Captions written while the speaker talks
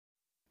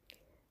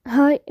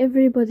Hi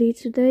everybody,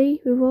 today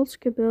we will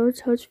talk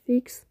about how to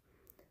fix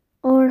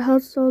or how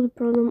to solve the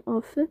problem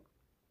of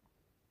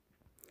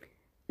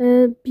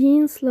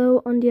being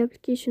slow on the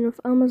application of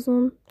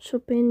Amazon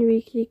Shopping.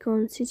 We click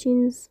on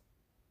settings.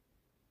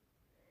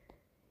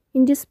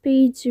 In this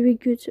page we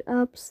go to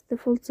apps,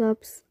 default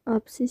apps,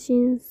 app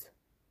settings.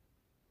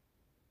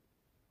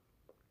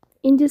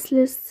 In this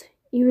list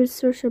you will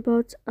search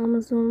about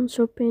Amazon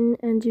Shopping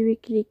and you will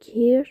click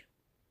here.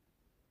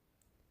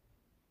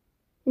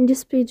 In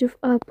this page of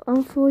app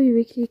info you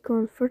will click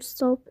on first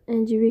stop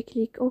and you will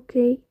click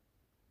OK.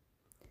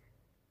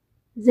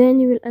 Then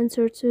you will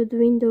enter to the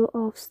window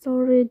of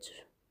storage.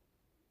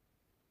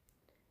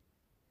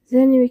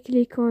 Then you will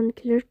click on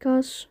clear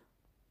cache.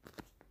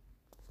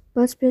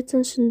 But pay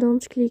attention,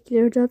 don't click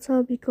clear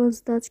data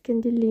because that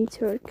can delete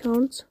your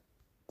account.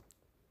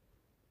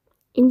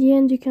 In the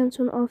end you can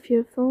turn off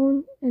your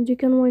phone and you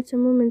can wait a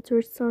moment to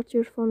restart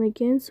your phone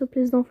again, so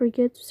please don't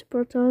forget to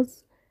support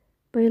us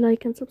by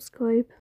like and subscribe.